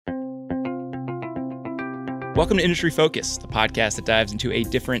Welcome to Industry Focus, the podcast that dives into a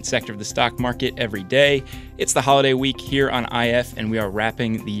different sector of the stock market every day. It's the holiday week here on IF, and we are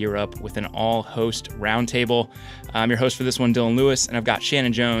wrapping the year up with an all-host roundtable. I'm your host for this one, Dylan Lewis, and I've got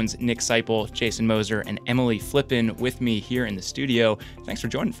Shannon Jones, Nick Seipel, Jason Moser, and Emily Flippin with me here in the studio. Thanks for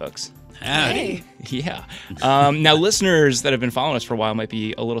joining, folks. Howdy. Yeah. Now, listeners that have been following us for a while might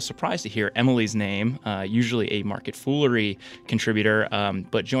be a little surprised to hear Emily's name, usually a Market Foolery contributor,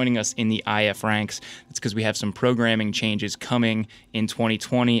 but joining us in the IF ranks. That's because we have some programming changes coming in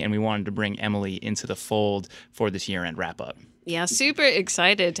 2020, and we wanted to bring Emily into the fold for this year-end wrap-up. Yeah, super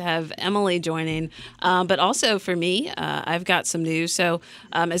excited to have Emily joining. But also for me, I've got some news. So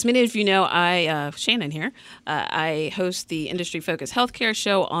as many of you know, Shannon here, I host the Industry Focus Healthcare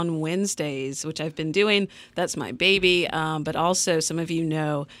Show on Wednesdays, which I've been doing. That's my baby. But also some of you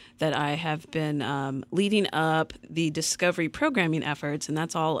know that I have been leading up the Discovery programming efforts, and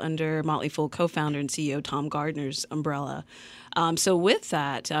that's all under Motley Fool co-founder and CEO Tom Gardner's umbrella. So with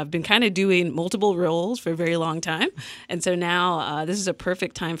that, I've been kind of doing multiple roles for a very long time. And so now this is a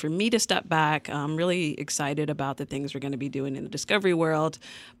perfect time for me to step back. I'm really excited about the things we're going to be doing in the Discovery world,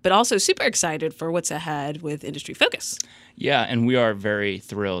 but also super excited for what's ahead with Industry Focus. Yeah, and we are very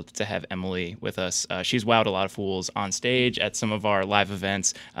thrilled to have Emily with us. She's wowed a lot of fools on stage at some of our live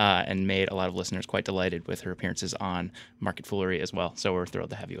events and made a lot of listeners quite delighted with her appearances on Market Foolery as well. So we're thrilled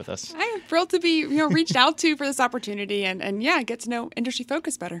to have you with us. I am thrilled to be reached out to for this opportunity and get to know Industry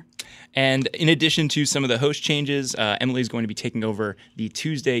Focus better. And in addition to some of the host changes, Emily's going to be taking over the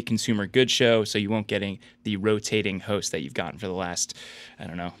Tuesday Consumer Goods Show, so you won't getting the rotating host that you've gotten for the last,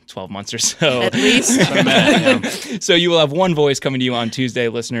 12 months or so. At least. So you will have one voice coming to you on Tuesday,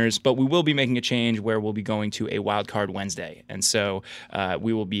 listeners, but we will be making a change where we'll be going to a Wildcard Wednesday. And so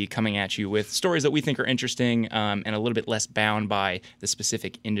we will be coming at you with stories that we think are interesting and a little bit less bound by the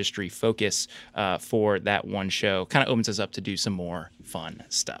specific industry focus for that one show. Kind of opens us up to do some more fun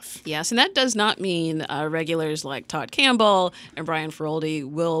stuff. Yes, and that does not mean regulars like Todd Campbell and Brian Feroldi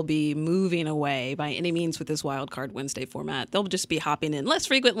will be moving away by any means with this Wildcard Wednesday format. They'll just be hopping in less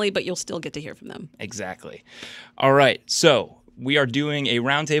frequently, but you'll still get to hear from them. Exactly. All right, so we are doing a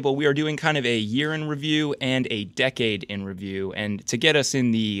roundtable. We are doing kind of a year in review and a decade in review. And to get us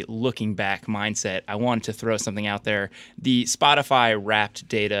in the looking back mindset, I wanted to throw something out there. The Spotify Wrapped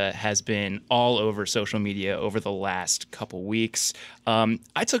data has been all over social media over the last couple weeks.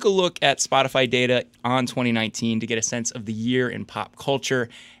 I took a look at Spotify data on 2019 to get a sense of the year in pop culture.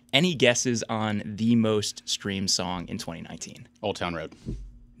 Any guesses on the most streamed song in 2019? Old Town Road.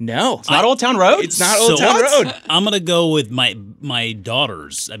 No. It's not Old Town Road? It's not Old Town Road. I'm going to go with my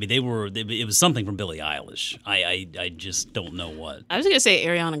daughters. I mean, it was something from Billie Eilish. I just don't know what. I was going to say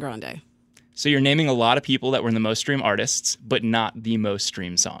Ariana Grande. So you're naming a lot of people that were in the most streamed artists, but not the most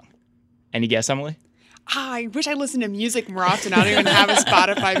streamed song. Any guess, Emily? I wish I listened to music more often. I don't even have a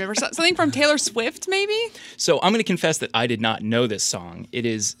Spotify member. Something from Taylor Swift, maybe? So I'm going to confess that I did not know this song. It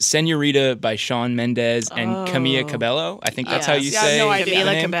is Senorita by Shawn Mendes and Camila Cabello. I think that's how you say no idea. the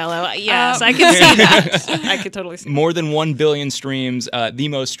Camila name. Cabello. Yes, I can see that. I could totally see that. More than 1 billion streams. The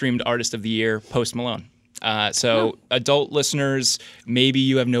most streamed artist of the year, Post Malone. Adult listeners, maybe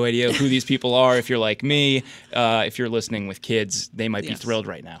you have no idea who these people are. If you're like me, if you're listening with kids, they might be thrilled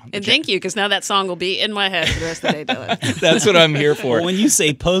right now. And thank you, because now that song will be in my head for the rest of the day, Dylan. That's what I'm here for. Well, when you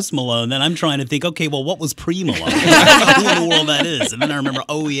say Post Malone, then I'm trying to think, okay, well, what was pre-Malone? Who in the world that is? And then I remember,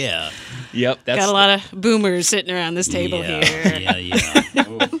 oh, yeah. Yep. Got a lot of boomers sitting around this table here. Yeah.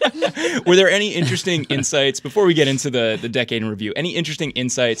 Were there any interesting insights, before we get into the decade in review, any interesting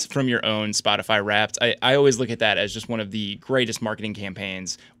insights from your own Spotify Wrapped? I always look at that as just one of the greatest marketing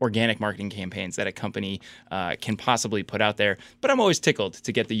campaigns, organic marketing campaigns that a company can possibly put out there. But I'm always tickled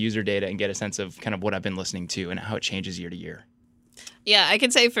to get the user data and get a sense of kind of what I've been listening to and how it changes year to year. Yeah, I can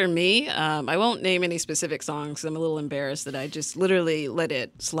say for me, I won't name any specific songs. I'm a little embarrassed that I just literally let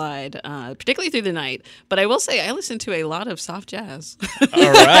it slide, particularly through the night. But I will say I listen to a lot of soft jazz.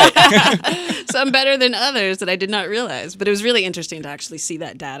 All right. Some better than others that I did not realize. But it was really interesting to actually see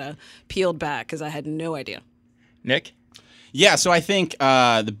that data peeled back because I had no idea. Nick? Yeah, so I think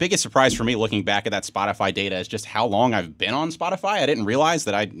the biggest surprise for me looking back at that Spotify data is just how long I've been on Spotify. I didn't realize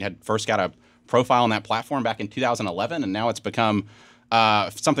that I had first got a profile on that platform back in 2011, and now it's become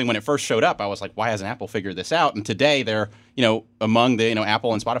something. When it first showed up, I was like, why hasn't Apple figured this out? And today they're, among the,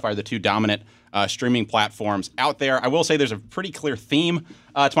 Apple and Spotify are the two dominant streaming platforms out there. I will say there's a pretty clear theme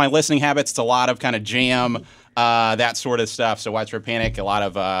to my listening habits. It's a lot of kind of jam, that sort of stuff. So Widespread Panic, a lot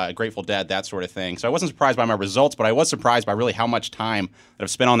of Grateful Dead, that sort of thing. So I wasn't surprised by my results, but I was surprised by really how much time that I've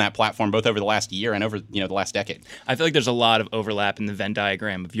spent on that platform, both over the last year and over the last decade. I feel like there's a lot of overlap in the Venn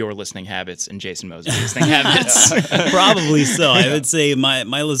diagram of your listening habits and Jason Mose's listening habits. Probably so. I would say my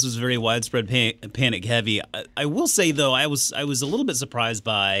list was very Widespread Panic heavy. I will say though, I was a little bit surprised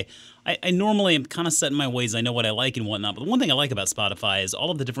by. I normally am kind of set in my ways. I know what I like and whatnot. But the one thing I like about Spotify is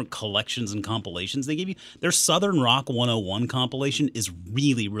all of the different collections and compilations they give you. Their Southern Rock 101 compilation is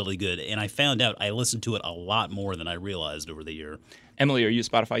really, really good. And I found out I listened to it a lot more than I realized over the year. Emily, are you a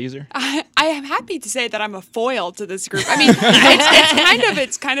Spotify user? I am happy to say that I'm a foil to this group. I mean,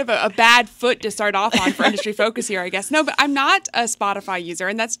 it's kind of a bad foot to start off on for Industry Focus here, I guess. No, but I'm not a Spotify user,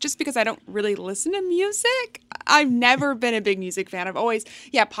 and that's just because I don't really listen to music. I've never been a big music fan. I've always,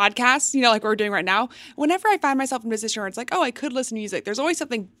 podcasts, like we're doing right now. Whenever I find myself in a position where it's like, oh, I could listen to music, there's always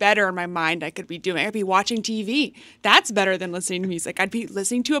something better in my mind I could be doing. I'd be watching TV. That's better than listening to music. I'd be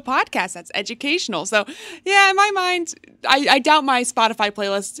listening to a podcast that's educational. So, in my mind, I doubt my Spotify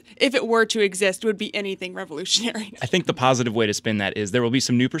playlist, if it were to exist, would be anything revolutionary. I think the positive way to spin that is there will be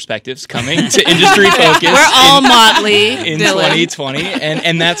some new perspectives coming to Industry Focus. We're all motley in Dylan. 2020,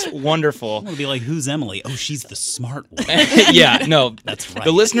 and that's wonderful. It'll be like, who's Emily? Oh, she's the smart one. Yeah, no, That's right.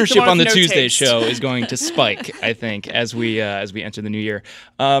 The listenership The one on the with no Tuesday taste. show is going to spike, I think, as we enter the new year.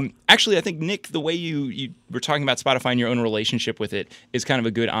 Actually, I think Nick, the way you were talking about Spotify and your own relationship with it is kind of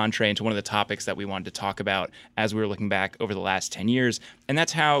a good entree into one of the topics that we wanted to talk about as we were looking back over the last 10 years, and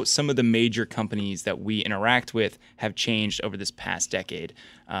that's how some of the major companies that we interact with have changed over this past decade.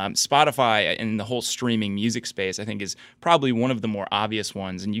 Spotify and the whole streaming music space, I think, is probably one of the more obvious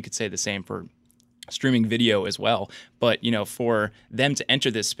ones, and you could say the same for streaming video as well. But, for them to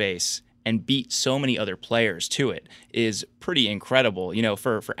enter this space and beat so many other players to it is pretty incredible.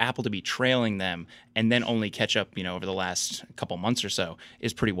 For Apple to be trailing them and then only catch up, over the last couple months or so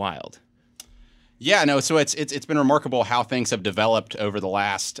is pretty wild. Yeah, no, so it's been remarkable how things have developed over the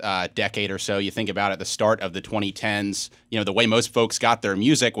last decade or so. You think about at the start of the 2010s, the way most folks got their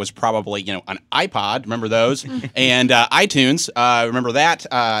music was probably, an iPod, remember those? And iTunes, remember that?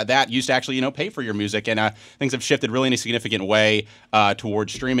 That used to actually, pay for your music. And things have shifted really in a significant way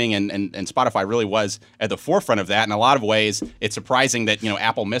towards streaming, and Spotify really was at the forefront of that. In a lot of ways, it's surprising that,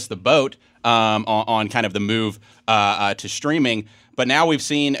 Apple missed the boat on kind of the move to streaming. But now we've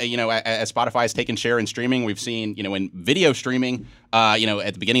seen, as Spotify has taken share in streaming, we've seen, in video streaming, at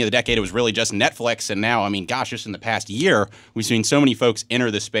the beginning of the decade, it was really just Netflix. And now, just in the past year, we've seen so many folks enter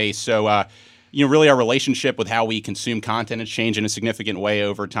the space. So, really our relationship with how we consume content has changed in a significant way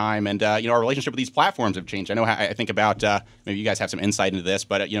over time. And, our relationship with these platforms have changed. I know I think about, maybe you guys have some insight into this,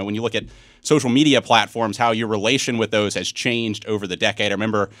 but, when you look at social media platforms, how your relation with those has changed over the decade. I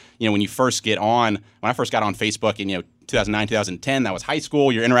remember, when I first got on Facebook in, 2009, 2010, that was high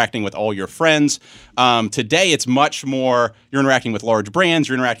school. You're interacting with all your friends. Today, it's much more, you're interacting with large brands,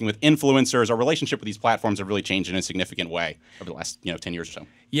 you're interacting with influencers. Our relationship with these platforms have really changed in a significant way over the last 10 years or so.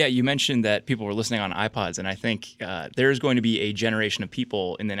 Yeah, you mentioned that people were listening on iPods, and I think there's going to be a generation of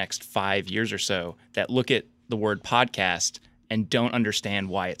people in the next 5 years or so that look at the word podcast and don't understand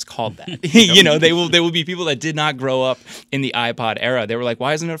why it's called that. They will be people that did not grow up in the iPod era. They were like,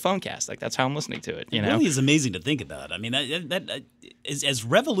 why isn't it a phonecast? Like, that's how I'm listening to it. It really is amazing to think about. I mean, that is as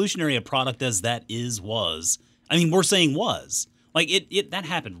revolutionary a product as that was. I mean, we're saying was. Like, that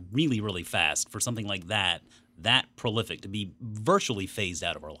happened really, really fast for something like that prolific to be virtually phased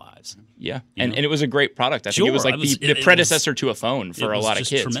out of our lives. Yeah, and it was a great product. I think it was like the predecessor to a phone for a lot of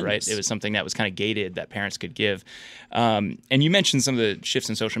kids, tremendous. Right? It was something that was kind of gated that parents could give. And you mentioned some of the shifts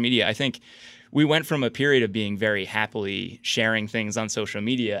in social media. I think we went from a period of being very happily sharing things on social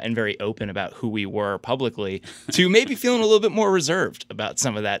media and very open about who we were publicly to maybe feeling a little bit more reserved about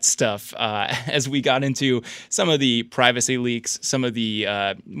some of that stuff as we got into some of the privacy leaks, some of the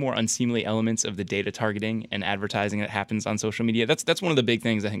more unseemly elements of the data targeting and advertising that happens on social media. That's one of the big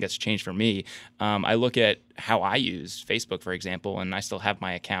things I think that's changed for me. I look at how I use Facebook, for example, and I still have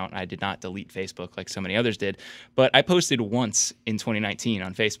my account. I did not delete Facebook like so many others did, but I posted once in 2019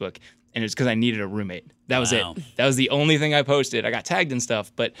 on Facebook. And it was because I needed a roommate. That was it. That was the only thing I posted. I got tagged and stuff,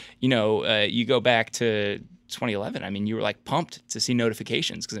 but you go back to 2011. I mean, you were like pumped to see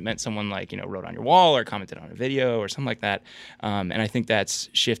notifications because it meant someone wrote on your wall or commented on a video or something like that. And I think that's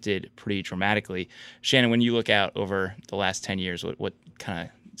shifted pretty dramatically. Shannon, when you look out over the last 10 years, what kind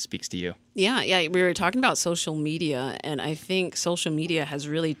of speaks to you? Yeah. We were talking about social media, and I think social media has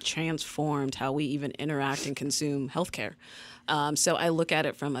really transformed how we even interact and consume healthcare. So I look at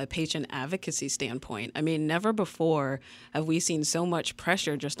it from a patient advocacy standpoint. I mean, never before have we seen so much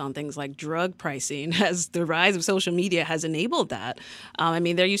pressure just on things like drug pricing as the rise of social media has enabled that. I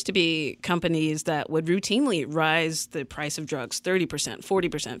mean, there used to be companies that would routinely rise the price of drugs 30%,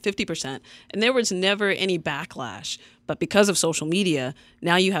 40%, 50%, and there was never any backlash. But because of social media,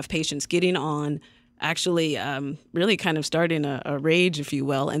 now you have patients getting on, actually really kind of starting a rage, if you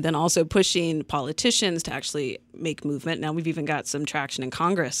will, and then also pushing politicians to actually make movement. Now we've even got some traction in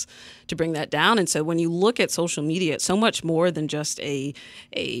Congress to bring that down. And so when you look at social media, it's so much more than just a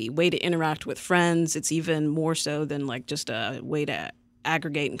way to interact with friends. It's even more so than like just a way to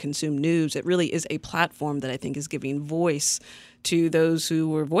aggregate and consume news. It really is a platform that I think is giving voice to those who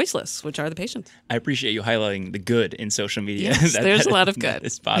were voiceless, which are the patients. I appreciate you highlighting the good in social media. Yes, there's a lot of good.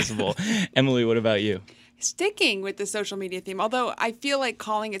 It's possible. Emily, what about you? Sticking with the social media theme, although I feel like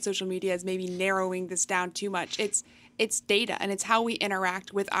calling it social media is maybe narrowing this down too much. It's data, and it's how we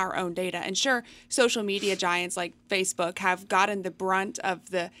interact with our own data. And sure, social media giants like Facebook have gotten the brunt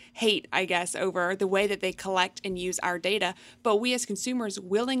of the hate, I guess, over the way that they collect and use our data, but we as consumers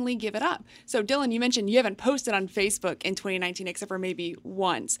willingly give it up. So Dylan, you mentioned you haven't posted on Facebook in 2019 except for maybe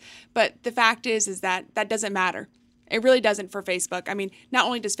once. But the fact is that doesn't matter. It really doesn't for Facebook. I mean, not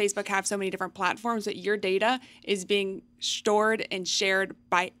only does Facebook have so many different platforms, but your data is being stored and shared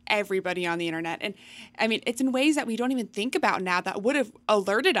by everybody on the internet. And I mean, it's in ways that we don't even think about now that would have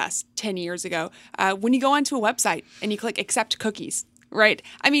alerted us 10 years ago. When you go onto a website and you click accept cookies, right?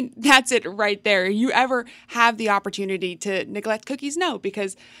 I mean, that's it right there. You ever have the opportunity to neglect cookies? No,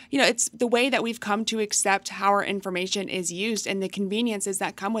 because, it's the way that we've come to accept how our information is used and the conveniences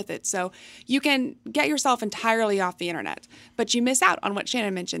that come with it. So you can get yourself entirely off the internet, but you miss out on what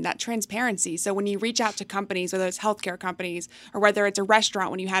Shannon mentioned, that transparency. So when you reach out to companies, whether it's healthcare companies or whether it's a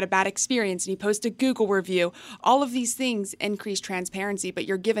restaurant when you had a bad experience and you post a Google review, all of these things increase transparency, but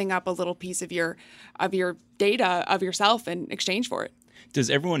you're giving up a little piece of your data of yourself in exchange for it. Does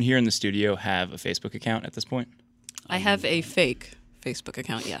everyone here in the studio have a Facebook account at this point? I have a fake Facebook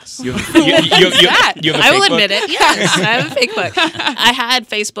account, yes. You have a I will Facebook? admit it, yes. I have a Facebook. I had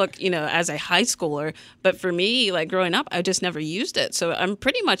Facebook, as a high schooler, but for me, like growing up, I just never used it. So I'm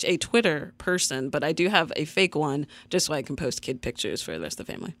pretty much a Twitter person, but I do have a fake one just so I can post kid pictures for the rest of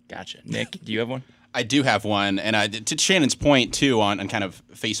the family. Gotcha. Nick, do you have one? I do have one, and to Shannon's point too on kind of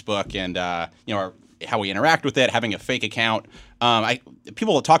Facebook and how we interact with it, having a fake account.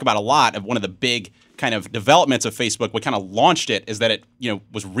 People talk about a lot of one of the big kind of developments of Facebook. What kind of launched it is that it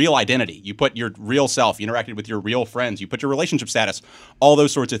was real identity. You put your real self, you interacted with your real friends, you put your relationship status, all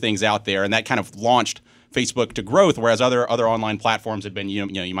those sorts of things out there, and that kind of launched Facebook to growth, whereas other online platforms had been,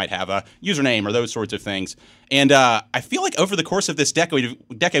 you might have a username or those sorts of things. And I feel like over the course of this decade,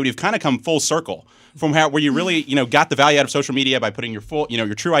 we've kind of come full circle from where you really, got the value out of social media by putting your full,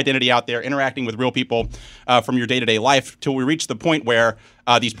 your true identity out there, interacting with real people from your day-to-day life, till we reach the point where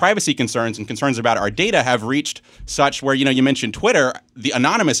these privacy concerns and concerns about our data have reached such where, you mentioned Twitter, the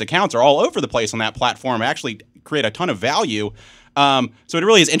anonymous accounts are all over the place on that platform, actually create a ton of value. So it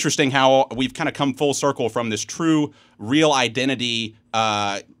really is interesting how we've kind of come full circle from this true, real identity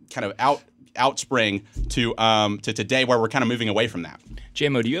kind of outspring to today, where we're kind of moving away from that.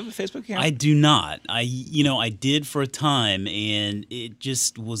 JMO, do you have a Facebook account? I do not. I did for a time, and it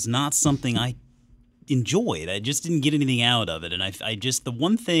just was not something I enjoyed. I just didn't get anything out of it. And I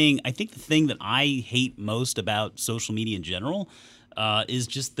think the thing that I hate most about social media in general is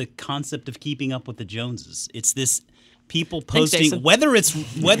just the concept of keeping up with the Joneses. It's this people posting, Thanks, whether it's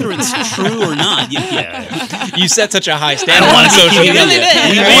true or not. You set such a high standard on want to social media.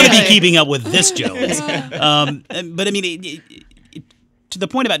 We want to be keeping up with this Jones. But I mean, to the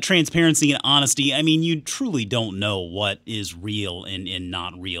point about transparency and honesty, I mean, you truly don't know what is real and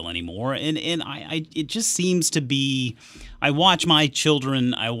not real anymore. And it just seems to be, I watch my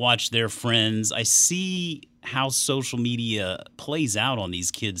children, I watch their friends, I see how social media plays out on these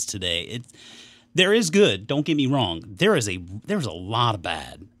kids today. There is good, don't get me wrong. There's a lot of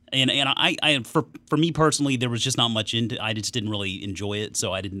bad. And I for me personally, there was just not much into it. I just didn't really enjoy it,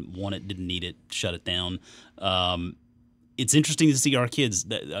 so I didn't want it, didn't need it, shut it down. It's interesting to see our kids,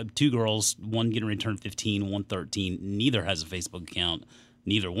 two girls, one getting ready to turn 15, one 13, neither has a Facebook account,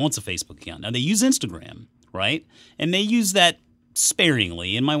 neither wants a Facebook account. Now, they use Instagram, right? And they use that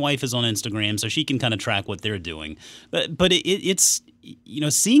sparingly, and my wife is on Instagram, so she can kind of track what they're doing. But it's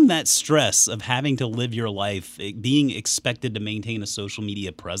seeing that stress of having to live your life, being expected to maintain a social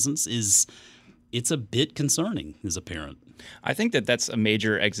media presence it's a bit concerning as a parent. I think that that's a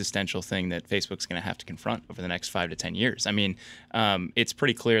major existential thing that Facebook's going to have to confront over the next 5 to 10 years. I mean, it's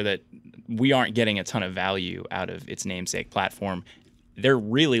pretty clear that we aren't getting a ton of value out of its namesake platform. They're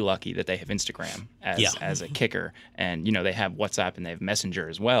really lucky that they have Instagram as a kicker, and they have WhatsApp and they have Messenger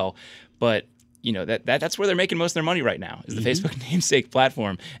as well. But that's where they're making most of their money right now, is the Facebook namesake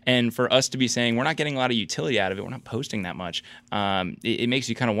platform. And for us to be saying we're not getting a lot of utility out of it, we're not posting that much, it makes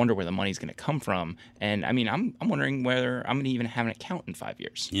you kind of wonder where the money's going to come from. And I mean, I'm wondering whether I'm going to even have an account in 5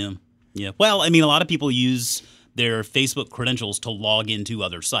 years. Yeah. Well, I mean, a lot of people use their Facebook credentials to log into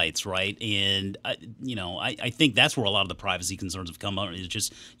other sites, right? And, I think that's where a lot of the privacy concerns have come out. Is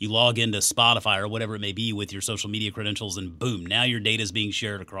just you log into Spotify or whatever it may be with your social media credentials, and boom, now your data is being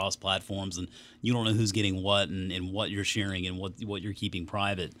shared across platforms, and you don't know who's getting what and what you're sharing and what you're keeping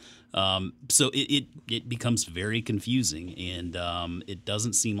private. So it becomes very confusing, and it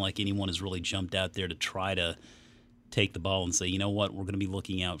doesn't seem like anyone has really jumped out there to try to take the ball and say, you know what, we're going to be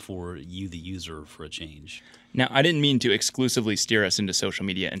looking out for you, the user, for a change. Now, I didn't mean to exclusively steer us into social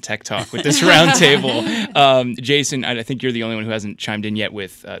media and tech talk with this roundtable. Jason, I think you're the only one who hasn't chimed in yet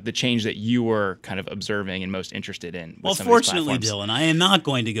with the change that you were kind of observing and most interested in. Well, fortunately, Dylan, I am not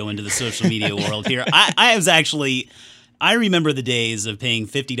going to go into the social media world here. I remember the days of paying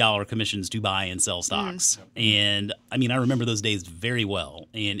 $50 commissions to buy and sell stocks. And I mean, I remember those days very well.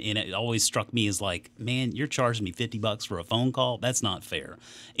 And it always struck me as like, man, you're charging me $50 for a phone call? That's not fair.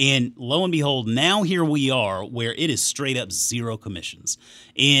 And lo and behold, now here we are where it is straight up zero commissions.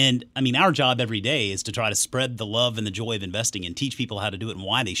 And I mean, our job every day is to try to spread the love and the joy of investing and teach people how to do it and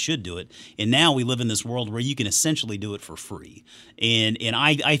why they should do it. And now we live in this world where you can essentially do it for free. And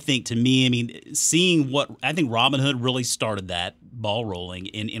I think, to me, I mean, seeing what I think Robinhood really started that ball rolling,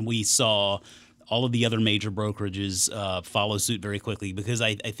 and we saw all of the other major brokerages follow suit very quickly, because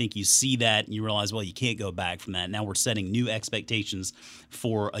I think you see that and you realize, well, you can't go back from that. Now we're setting new expectations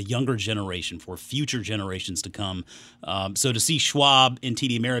for a younger generation, for future generations to come. So to see Schwab and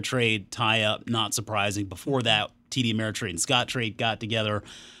TD Ameritrade tie up, not surprising. Before that, TD Ameritrade and Scottrade got together.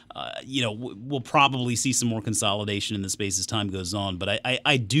 We'll probably see some more consolidation in the space as time goes on. But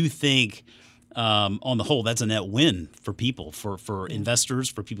I do think, on the whole, that's a net win for people, for investors,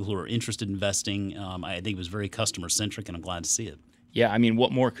 for people who are interested in investing. I think it was very customer-centric, and I'm glad to see it. Yeah, I mean,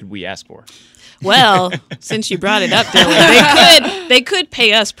 what more could we ask for? Well, since you brought it up, Dylan, they could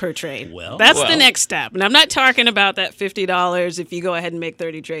pay us per trade. That's the next step. And I'm not talking about that $50 if you go ahead and make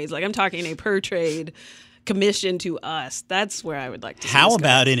 30 trades. Like, I'm talking a per trade commission to us. That's where I would like to see. How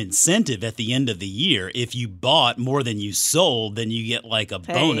about an incentive at the end of the year? If you bought more than you sold, then you get like a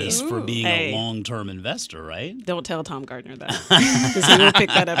bonus for being a long-term investor, right? Don't tell Tom Gardner that, because he will pick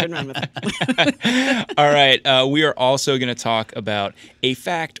that up and run with it. All right. We are also going to talk about a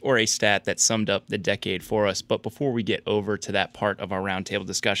fact or a stat that summed up the decade for us. But before we get over to that part of our roundtable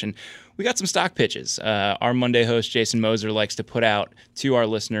discussion, we got some stock pitches. Our Monday host, Jason Moser, likes to put out to our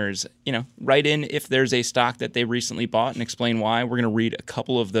listeners, write in if there's a stock that they recently bought and explain why. We're going to read a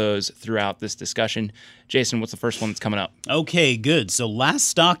couple of those throughout this discussion. Jason, what's the first one that's coming up? Okay, good. So last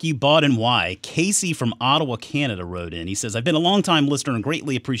stock you bought and why? Casey from Ottawa, Canada wrote in. He says, I've been a long-time listener and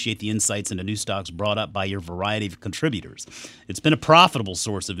greatly appreciate the insights into new stocks brought up by your variety of contributors. It's been a profitable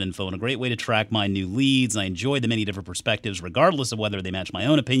source of info and a great way to track my new leads. I enjoy the many different perspectives, regardless of whether they match my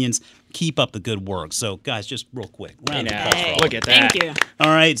own opinions. Keep up the good work. So, guys, just real quick. Look at that. Thank you. All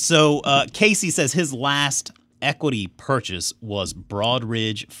right. So Casey says his last equity purchase was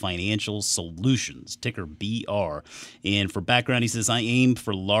Broadridge Financial Solutions, ticker BR. And for background, he says, I aim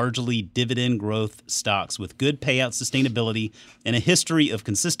for largely dividend growth stocks with good payout sustainability and a history of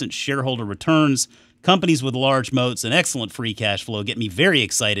consistent shareholder returns. Companies with large moats and excellent free cash flow get me very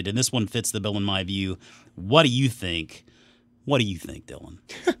excited, and this one fits the bill in my view. What do you think? What do you think, Dylan?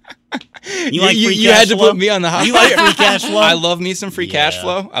 You had to put me on the hot You like free cash flow? I love me some free cash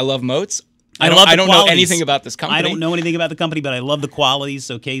flow. I love moats. I don't know qualities. anything about this company. I don't know anything about the company, but I love the qualities.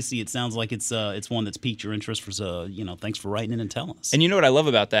 So, Casey, it sounds like it's one that's piqued your interest. Thanks for writing in and telling us. And you know what I love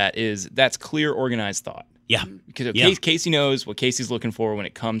about that is that's clear, organized thought. Yeah. Because Casey knows what Casey's looking for when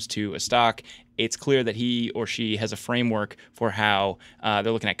it comes to a stock. It's clear that he or she has a framework for how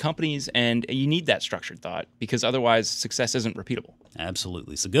they're looking at companies, and you need that structured thought because otherwise success isn't repeatable.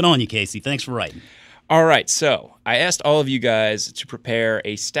 Absolutely. So good on you, Casey. Thanks for writing. All right, so I asked all of you guys to prepare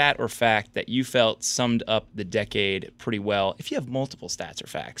a stat or fact that you felt summed up the decade pretty well. If you have multiple stats or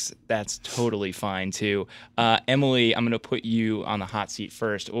facts, that's totally fine too. Emily, I'm going to put you on the hot seat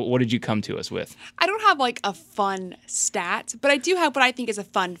first. What did you come to us with? I don't have like a fun stat, but I do have what I think is a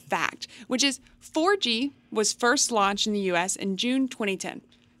fun fact, which is 4G was first launched in the U.S. in June 2010.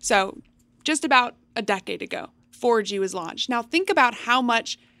 So just about a decade ago. 4G was launched. Now think about how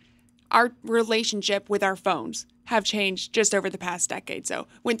much our relationship with our phones have changed just over the past decade. So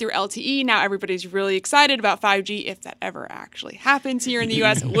went through LTE. Now everybody's really excited about 5G. If that ever actually happens here in the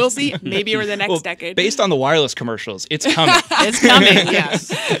U.S., we'll see. Maybe over the next decade. Based on the wireless commercials, it's coming. It's coming,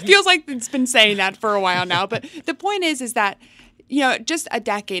 yes. Feels like it's been saying that for a while now. But the point is that, just a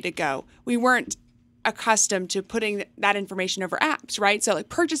decade ago, we weren't accustomed to putting that information over apps, right? So like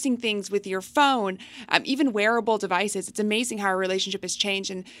purchasing things with your phone, even wearable devices. It's amazing how our relationship has changed.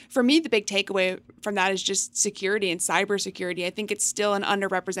 And for me, the big takeaway from that is just security and cybersecurity. I think it's still an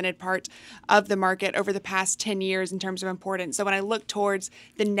underrepresented part of the market over the past 10 years in terms of importance. So when I look towards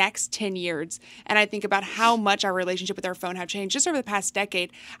the next 10 years and I think about how much our relationship with our phone have changed just over the past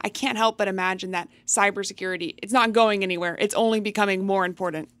decade, I can't help but imagine that cybersecurity, it's not going anywhere. It's only becoming more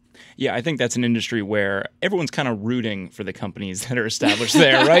important. Yeah, I think that's an industry where everyone's kind of rooting for the companies that are established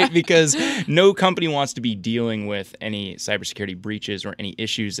there, right? Because no company wants to be dealing with any cybersecurity breaches or any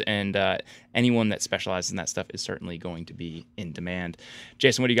issues, and anyone that specializes in that stuff is certainly going to be in demand.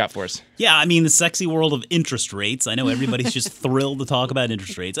 Jason, what do you got for us? Yeah, I mean, the sexy world of interest rates. I know everybody's just thrilled to talk about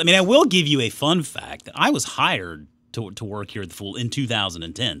interest rates. I mean, I will give you a fun fact. I was hired to work here at The Fool in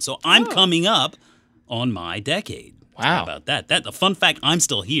 2010, so I'm coming up on my decade. Wow. How about that? The fun fact, I'm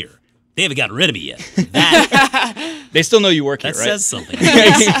still here. They haven't gotten rid of me yet. That, They still know you work here, that right? says something.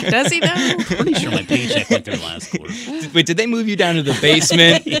 Does he though? Pretty sure my paycheck went through last quarter. Wait, did they move you down to the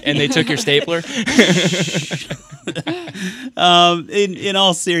basement and they took your stapler? In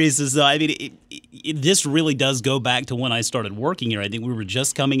all seriousness, though, I mean, this really does go back to when I started working here. I think we were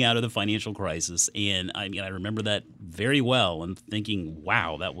just coming out of the financial crisis, and I mean, I remember that very well and thinking,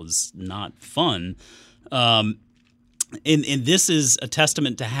 wow, that was not fun. And this is a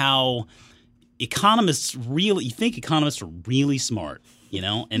testament to how economists really, you think economists are really smart,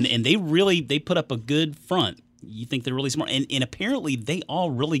 and they put up a good front. You think they're really smart. And apparently they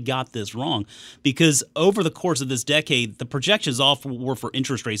all really got this wrong, because over the course of this decade, the projections all were for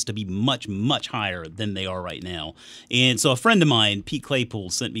interest rates to be much, much higher than they are right now. And so a friend of mine, Pete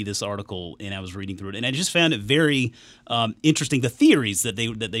Claypool, sent me this article, and I was reading through it, and I just found it very interesting, the theories that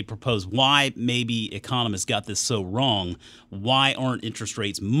they propose. Why maybe economists got this so wrong? Why aren't interest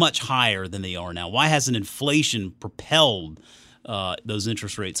rates much higher than they are now? Why hasn't inflation propelled those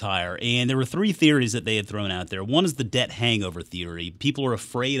interest rates higher? And there were three theories that they had thrown out there. One is the debt hangover theory. People are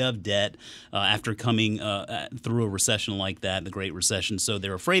afraid of debt after coming through a recession like that, the Great Recession. So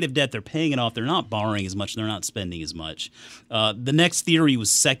they're afraid of debt. They're paying it off. They're not borrowing as much. They're not spending as much. The next theory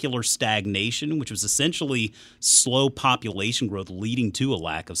was secular stagnation, which was essentially slow population growth leading to a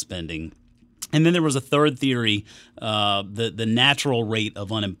lack of spending. And then there was a third theory, the natural rate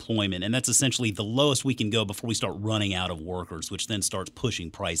of unemployment, and that's essentially the lowest we can go before we start running out of workers, which then starts pushing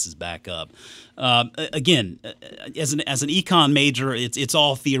prices back up. Again, as an econ major, it's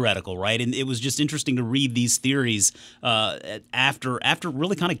all theoretical, right? And it was just interesting to read these theories after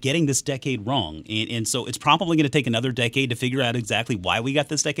really kind of getting this decade wrong. And so it's probably going to take another decade to figure out exactly why we got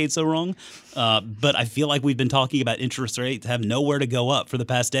this decade so wrong. But I feel like we've been talking about interest rates have nowhere to go up for the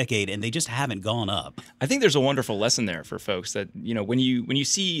past decade, and they just haven't gone up. I think there's a wonderful lesson there for folks that, when you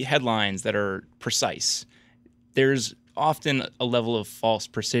see headlines that are precise, there's often a level of false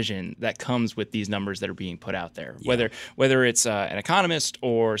precision that comes with these numbers that are being put out there. Yeah. Whether it's an economist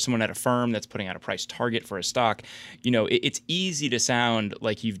or someone at a firm that's putting out a price target for a stock, it's easy to sound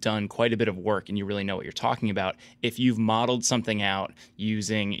like you've done quite a bit of work and you really know what you're talking about if you've modeled something out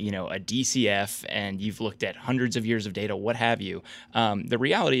using, a DCF and you've looked at hundreds of years of data, what have you. The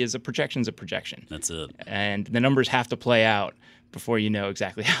reality is a projection's a projection. That's it. And the numbers have to play out before you know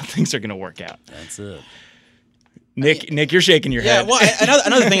exactly how things are going to work out. That's it. Nick, you're shaking your head. Yeah, well,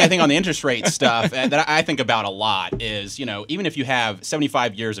 another thing I think on the interest rate stuff that I think about a lot is, even if you have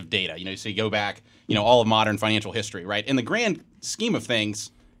 75 years of data, so you go back, all of modern financial history, right? In the grand scheme of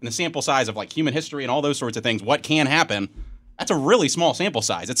things, in the sample size of like human history and all those sorts of things, what can happen? That's a really small sample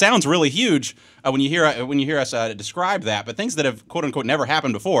size. It sounds really huge when you hear us describe that, but things that have quote unquote never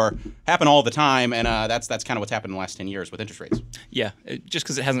happened before happen all the time, and that's kind of what's happened in the last 10 years with interest rates. Yeah, just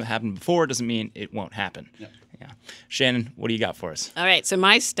because it hasn't happened before doesn't mean it won't happen. Yeah. Shannon, what do you got for us? All right, so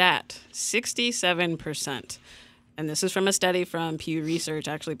my stat, 67%. And this is from a study from Pew Research,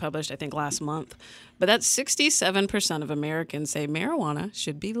 actually published, I think, last month. But that's 67% of Americans say marijuana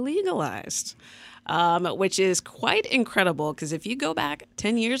should be legalized, which is quite incredible because if you go back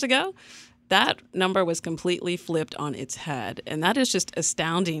 10 years ago, that number was completely flipped on its head. And that is just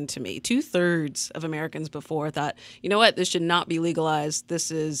astounding to me. 2/3 of Americans before thought, you know what, this should not be legalized.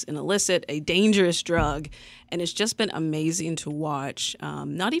 This is an illicit, a dangerous drug. And it's just been amazing to watch,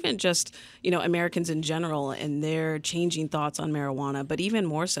 not even just, Americans in general and their changing thoughts on marijuana, but even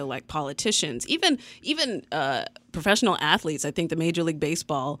more so like politicians, even professional athletes. I think the Major League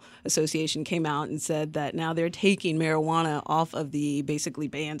Baseball Association came out and said that now they're taking marijuana off of the basically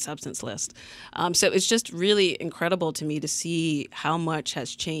banned substance list. So it's just really incredible to me to see how much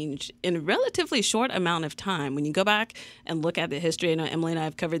has changed in a relatively short amount of time. When you go back and look at the history, I know Emily and I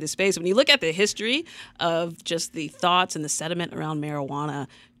have covered this space. When you look at the history of just the thoughts and the sentiment around marijuana,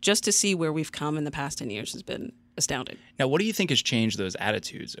 just to see where we've come in the past 10 years has been astounding. Now, what do you think has changed those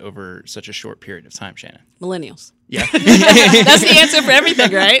attitudes over such a short period of time, Shannon? Millennials. Yeah. That's the answer for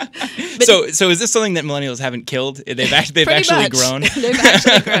everything, right? But so is this something that millennials haven't killed? They've actually grown? They've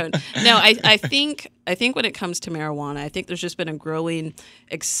actually grown. No, I think when it comes to marijuana, I think there's just been a growing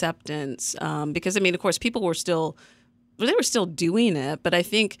acceptance because, of course, people were still doing it. But I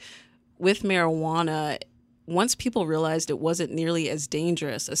think with marijuana, once people realized it wasn't nearly as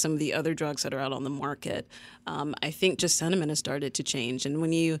dangerous as some of the other drugs that are out on the market, I think just sentiment has started to change. And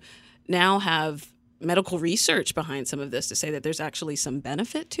when you now have medical research behind some of this to say that there's actually some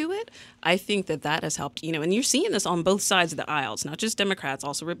benefit to it, I think that has helped, and you're seeing this on both sides of the aisles, not just Democrats,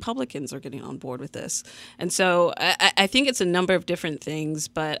 also Republicans are getting on board with this. And so I think it's a number of different things,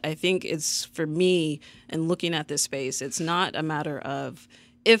 but I think it's, for me, in looking at this space, it's not a matter of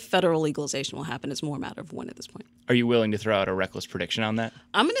if federal legalization will happen, it's more a matter of when at this point. Are you willing to throw out a reckless prediction on that?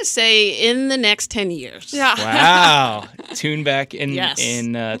 I'm going to say in the next 10 years. Yeah. Wow. Tune back in Yes.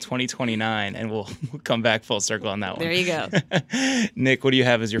 in 2029, and we'll come back full circle on that one. There you go. Nick, what do you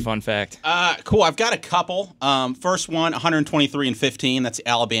have as your fun fact? Cool. I've got a couple. First one, 123-15. That's the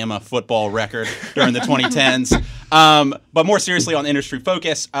Alabama football record during the 2010s. But more seriously, on the industry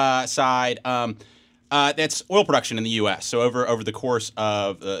focus side, that's oil production in the U.S. So over the course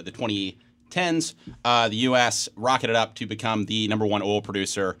of the 2010s, the U.S. rocketed up to become the number one oil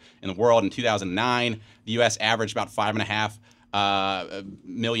producer in the world. In 2009, the U.S. averaged about 5.5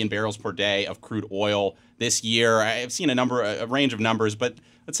 million barrels per day of crude oil. This year, I've seen a range of numbers, but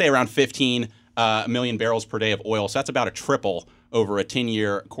let's say around 15 million barrels per day of oil. So that's about a triple over a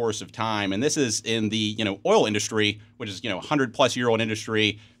 10-year course of time. And this is in the oil industry, which is 100-plus-year-old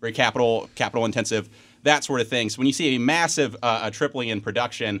industry, very capital intensive, that sort of thing. So when you see a massive tripling in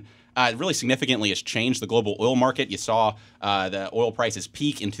production, it really significantly has changed the global oil market. You saw the oil prices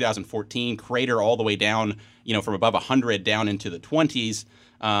peak in 2014, crater all the way down, from above 100 down into the 20s.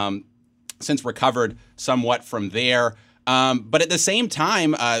 Since recovered somewhat from there. But at the same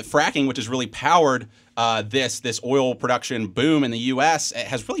time, fracking, which has really powered this oil production boom in the U.S.,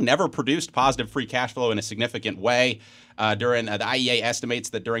 has really never produced positive free cash flow in a significant way. During the IEA estimates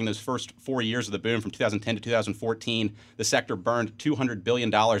that during those first 4 years of the boom, from 2010 to 2014, the sector burned $200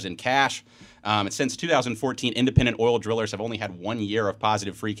 billion in cash. And since 2014, independent oil drillers have only had 1 year of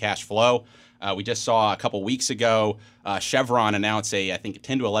positive free cash flow. We just saw a couple weeks ago Chevron announce I think,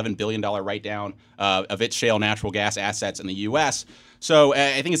 $10 to $11 billion write-down of its shale natural gas assets in the U.S. So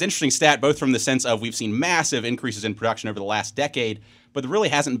I think it's an interesting stat, both from the sense of we've seen massive increases in production over the last decade, but there really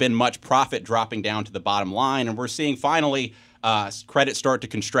hasn't been much profit dropping down to the bottom line. And we're seeing finally credit start to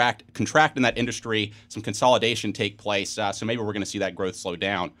contract in that industry, some consolidation take place. So maybe we're going to see that growth slow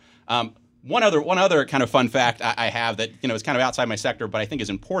down. One other kind of fun fact I have that is kind of outside my sector, but I think is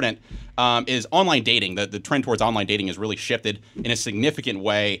important, is online dating. The trend towards online dating has really shifted in a significant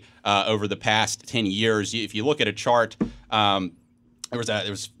way over the past 10 years. If you look at a chart, there was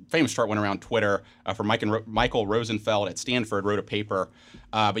a famous chart went around Twitter from Michael Rosenfeld at Stanford, wrote a paper,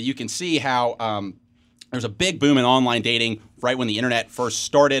 but you can see how there's a big boom in online dating right when the internet first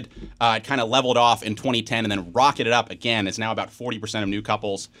started. It kind of leveled off in 2010 and then rocketed up again. It's now about 40% of new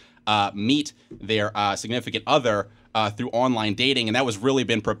couples meet their significant other through online dating, and that was really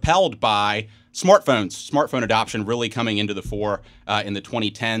been propelled by smartphone adoption really coming into the fore in the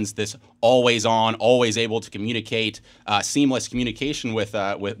 2010s. This always on, always able to communicate, seamless communication with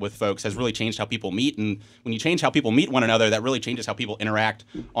folks has really changed how people meet. And when you change how people meet one another, that really changes how people interact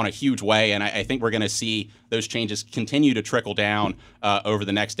on a huge way. And I think we're going to see those changes continue to trickle down over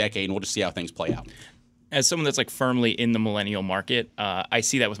the next decade, and we'll just see how things play out. as someone that's like firmly in the millennial market, I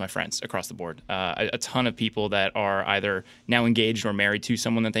see that with my friends across the board. A ton of people that are either now engaged or married to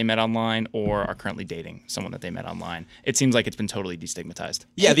someone that they met online, or are currently dating someone that they met online. It seems like it's been totally destigmatized.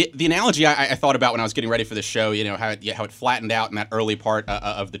 Yeah, the analogy I thought about when I was getting ready for the show, how it flattened out in that early part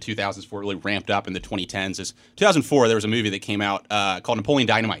of the 2000s before it really ramped up in the 2010s is 2004. There was a movie that came out called Napoleon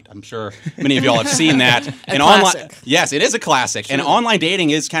Dynamite. I'm sure many of y'all have seen that. And classic. Yes, it is a classic. And online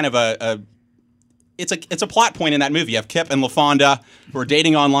dating is kind of it's a plot point in that movie. You have Kip and LaFonda who are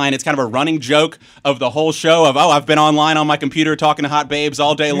dating online. It's kind of a running joke of the whole show of, I've been online on my computer talking to hot babes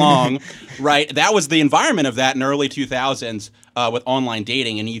all day long, right? That was the environment of that in the early 2000s with online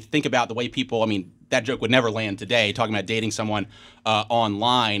dating. And you think about the way people, that joke would never land today, talking about dating someone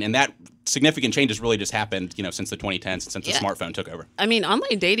online. And that significant changes really just happened, since the 2010s, since the smartphone took over.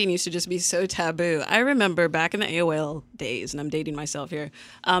 Online dating used to just be so taboo. I remember back in the AOL days, and I'm dating myself here,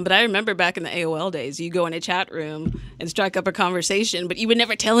 but I remember back in the AOL days, you go in a chat room and strike up a conversation, but you would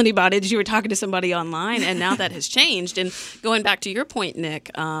never tell anybody that you were talking to somebody online, and now that has changed. And going back to your point,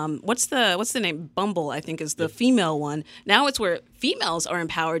 Nick, what's the name? Bumble, I think, is the female one. Now it's where females are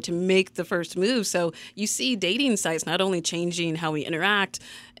empowered to make the first move. So you see dating sites not only changing how we interact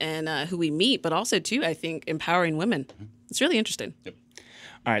and who we meet, but also, too, I think, empowering women. It's really interesting. Yep.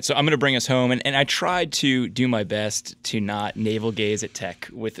 All right, so I'm going to bring us home, and I tried to do my best to not navel gaze at tech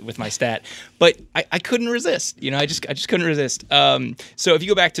with my stat, but I couldn't resist. I just couldn't resist. So if you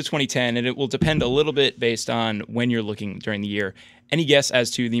go back to 2010, and it will depend a little bit based on when you're looking during the year, any guess as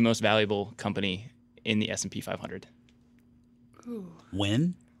to the most valuable company in the S&P 500?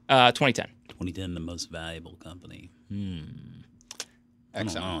 When? 2010. 2010, the most valuable company.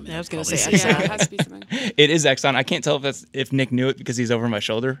 Exxon. I was going to Probably say Yeah, Exxon. it has to be something. It is Exxon. I can't tell if Nick knew it because he's over my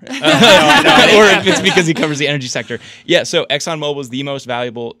shoulder, or if it's because he covers the energy sector. Yeah, so ExxonMobil is the most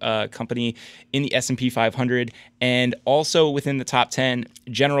valuable company in the S&P 500, and also within the top 10,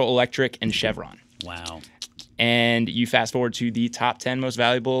 General Electric and Chevron. Wow. And you fast forward to the top 10 most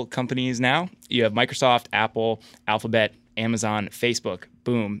valuable companies now. You have Microsoft, Apple, Alphabet, Amazon, Facebook.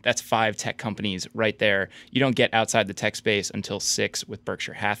 Boom. That's 5 tech companies right there. You don't get outside the tech space until 6 with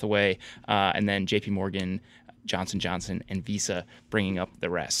Berkshire Hathaway, and then JP Morgan, Johnson & Johnson, and Visa bringing up the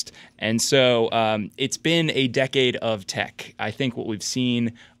rest. And so it's been a decade of tech. I think what we've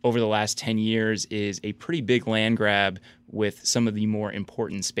seen over the last 10 years is a pretty big land grab with some of the more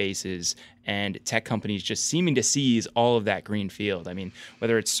important spaces, and tech companies just seeming to seize all of that green field.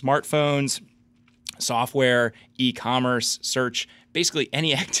 Whether it's smartphones, software, e-commerce, search, basically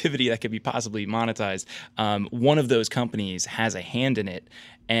any activity that could be possibly monetized, one of those companies has a hand in it.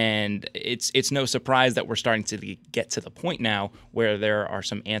 And it's no surprise that we're starting to get to the point now where there are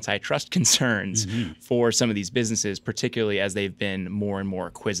some antitrust concerns for some of these businesses, particularly as they've been more and more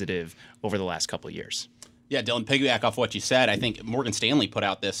acquisitive over the last couple of years. Yeah, Dylan, piggyback off what you said, I think Morgan Stanley put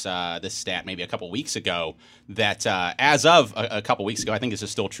out this stat maybe a couple weeks ago that as of a couple weeks ago, I think this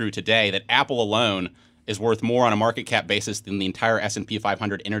is still true today, that Apple alone is worth more on a market cap basis than the entire S&P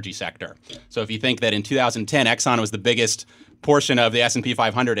 500 energy sector. So if you think that in 2010, Exxon was the biggest portion of the S&P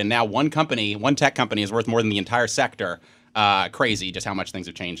 500, and now one tech company is worth more than the entire sector, crazy just how much things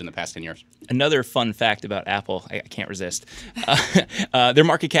have changed in the past 10 years. Another fun fact about Apple, I can't resist. Their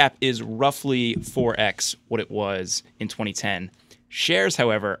market cap is roughly 4x what it was in 2010. Shares,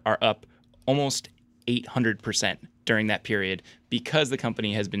 however, are up almost 800% during that period because the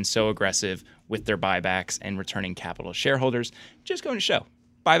company has been so aggressive with their buybacks and returning capital to shareholders. Just going to show.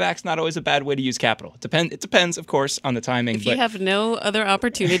 Buybacks not always a bad way to use capital. It depends, of course, on the timing. If you have no other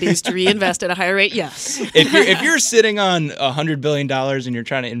opportunities to reinvest at a higher rate, yes. If you're sitting on $100 billion and you're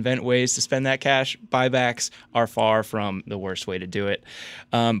trying to invent ways to spend that cash, buybacks are far from the worst way to do it.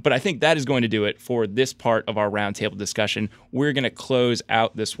 But I think that is going to do it for this part of our roundtable discussion. We're going to close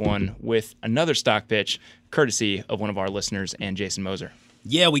out this one with another stock pitch, courtesy of one of our listeners and Jason Moser.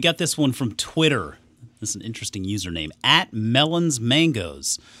 Yeah, we got this one from Twitter. This is an interesting username.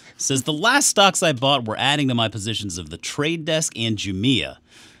 @MelonsMangoes says, the last stocks I bought were adding to my positions of the Trade Desk and Jumia.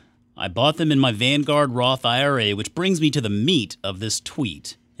 I bought them in my Vanguard Roth IRA, which brings me to the meat of this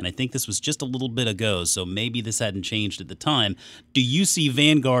tweet. And I think this was just a little bit ago, so maybe this hadn't changed at the time. Do you see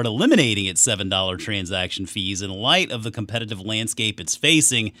Vanguard eliminating its $7 transaction fees in light of the competitive landscape it's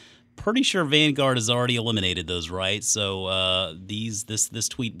facing? Pretty sure Vanguard has already eliminated those, right? So this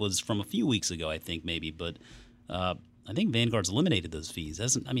tweet was from a few weeks ago, I think, maybe. But I think Vanguard's eliminated those fees.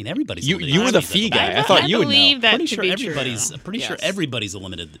 Hasn't? I mean, everybody's You eliminated were the those fees. fee guy. I thought you would know. believe that Pretty to sure be everybody's. true. Pretty sure Yes. everybody's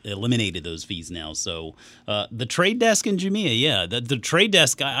eliminated those fees now. So the Trade Desk and Jumia, yeah, the Trade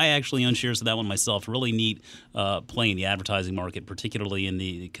Desk. I actually own shares of that one myself. Really neat play in the advertising market, particularly in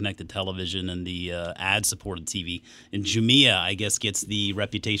the connected television and the ad-supported TV. And Jumia, I guess, gets the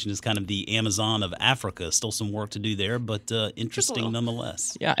reputation as kind of the Amazon of Africa. Still some work to do there, but interesting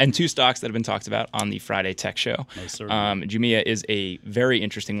nonetheless. Yeah, and two stocks that have been talked about on the Friday Tech Show. Most certainly. Jumia is a very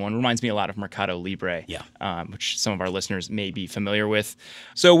interesting one. Reminds me a lot of Mercado Libre, Yeah. which some of our listeners may be familiar with.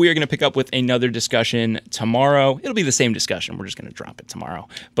 So we are going to pick up with another discussion tomorrow. It'll be the same discussion. We're just going to drop it tomorrow.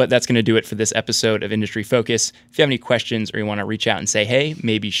 But that's going to do it for this episode of Industry Focus. If you have any questions or you want to reach out and say, hey,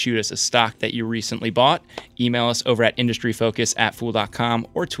 maybe shoot us a stock that you recently bought, email us over at industryfocus@fool.com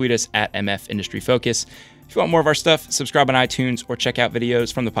or tweet us at MFIndustryFocus. If you want more of our stuff, subscribe on iTunes or check out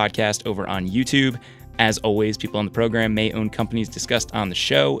videos from the podcast over on YouTube. As always, people on the program may own companies discussed on the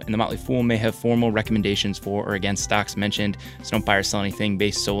show, and the Motley Fool may have formal recommendations for or against stocks mentioned, so don't buy or sell anything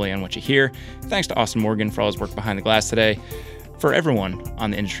based solely on what you hear. Thanks to Austin Morgan for all his work behind the glass today. For everyone on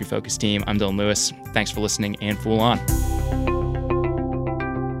the Industry Focus team, I'm Dylan Lewis. Thanks for listening, and Fool on.